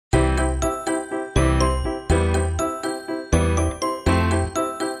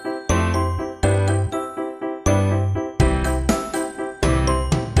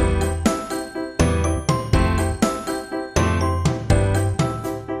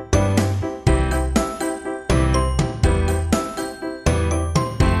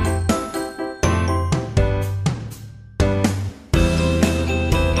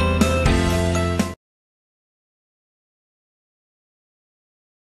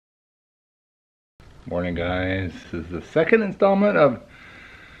Morning, guys. This is the second installment of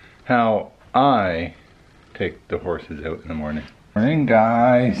how I take the horses out in the morning. Morning,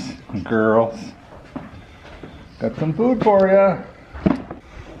 guys and girls. Got some food for you.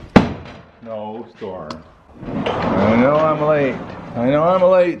 No, Storm. I know I'm late. I know I'm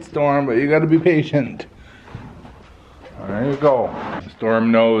late, Storm, but you gotta be patient. There you go.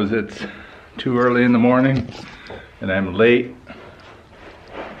 Storm knows it's too early in the morning and I'm late.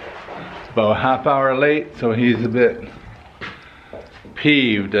 About a half hour late, so he's a bit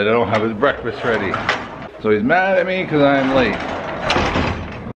peeved that I don't have his breakfast ready. So he's mad at me because I'm late.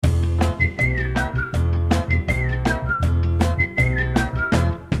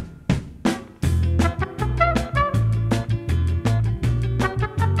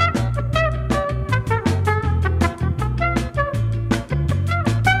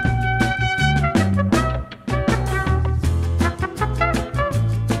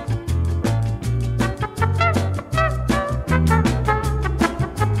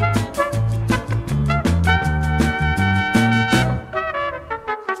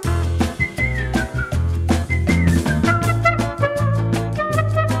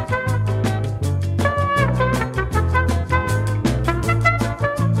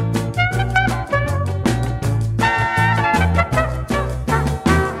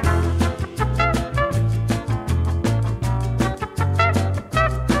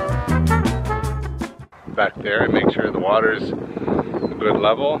 Back there and make sure the water's a good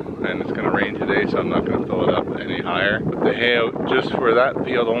level, and it's going to rain today, so I'm not going to fill it up any higher. Put the hay out just for that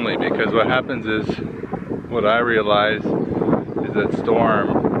field only, because what happens is, what I realize is that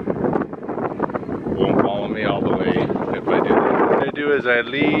Storm won't follow me all the way if I do that. What I do is I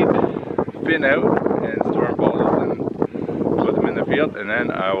lead Finn out and Storm follows and put them in the field, and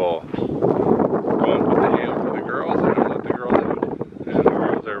then I will go and put the hay out for the girls and I'll let the girls out. And the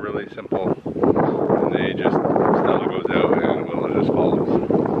girls are really simple. They just, Stella goes out and Willow just follows.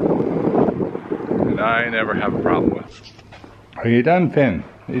 And I never have a problem with. Are you done, Finn?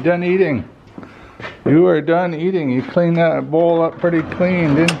 Are you done eating? You are done eating. You cleaned that bowl up pretty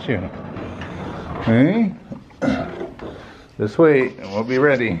clean, didn't you? Hey? Just wait and we'll be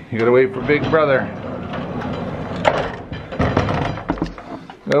ready. You gotta wait for Big Brother.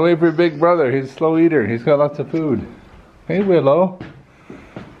 Gotta wait for Big Brother. He's a slow eater. He's got lots of food. Hey, Willow.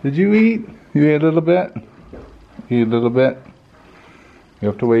 Did you eat? You ate a little bit? You ate a little bit? You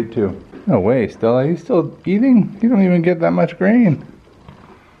have to wait too. No way, Stella. You still eating? You don't even get that much grain.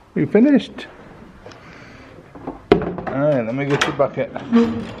 You finished? Alright, let me get your bucket.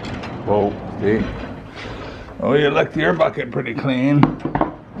 Whoa, see? Oh, you left your bucket pretty clean.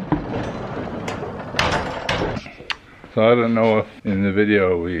 So I don't know if in the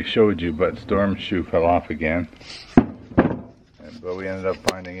video we showed you, but Storm's shoe fell off again. But we ended up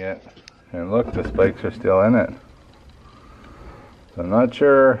finding it. And look, the spikes are still in it. So I'm not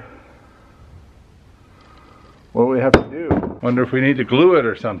sure what we have to do. Wonder if we need to glue it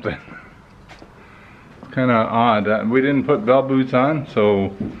or something. Kind of odd. We didn't put bell boots on,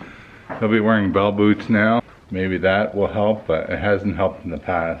 so he'll be wearing bell boots now. Maybe that will help, but it hasn't helped in the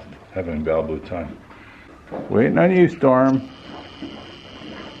past, having bell boots on. Waiting on you, Storm.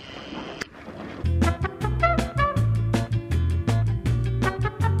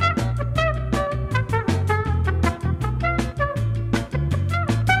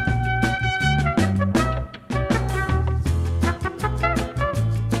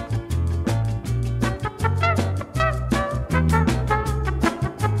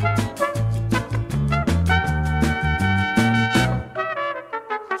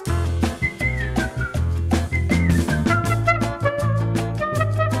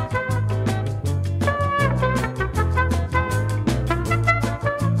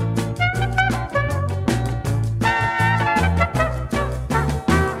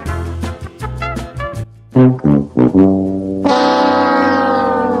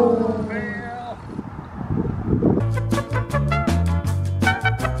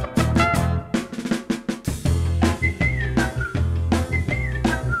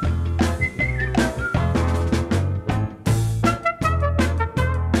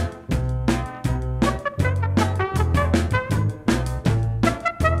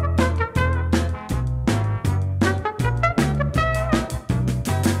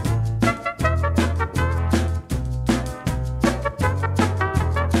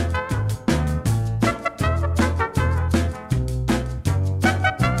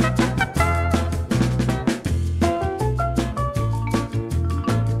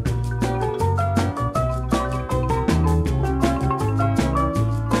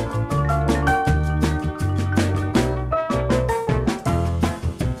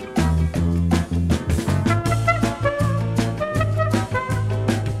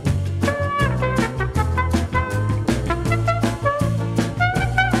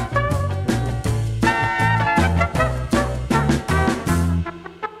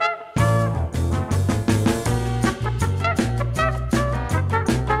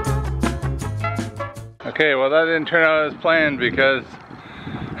 Okay, well that didn't turn out as planned because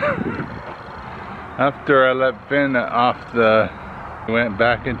after I let Finn off he went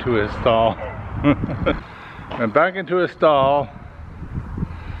back into his stall. Went back into his stall.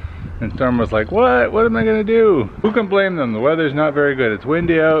 And Storm was like, what? What am I gonna do? Who can blame them? The weather's not very good. It's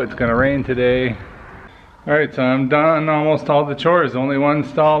windy out, it's gonna rain today. Alright, so I'm done almost all the chores. Only one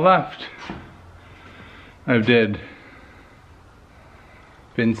stall left. I did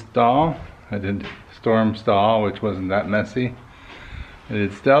Finn's stall. I did Storm's stall, which wasn't that messy. I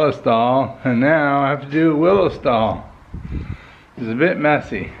did Stella's stall, and now I have to do Willow's stall. It's a bit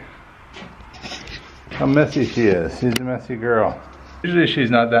messy. How messy she is. She's a messy girl. Usually she's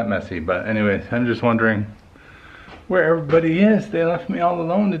not that messy, but anyways, I'm just wondering where everybody is. They left me all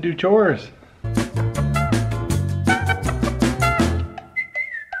alone to do chores.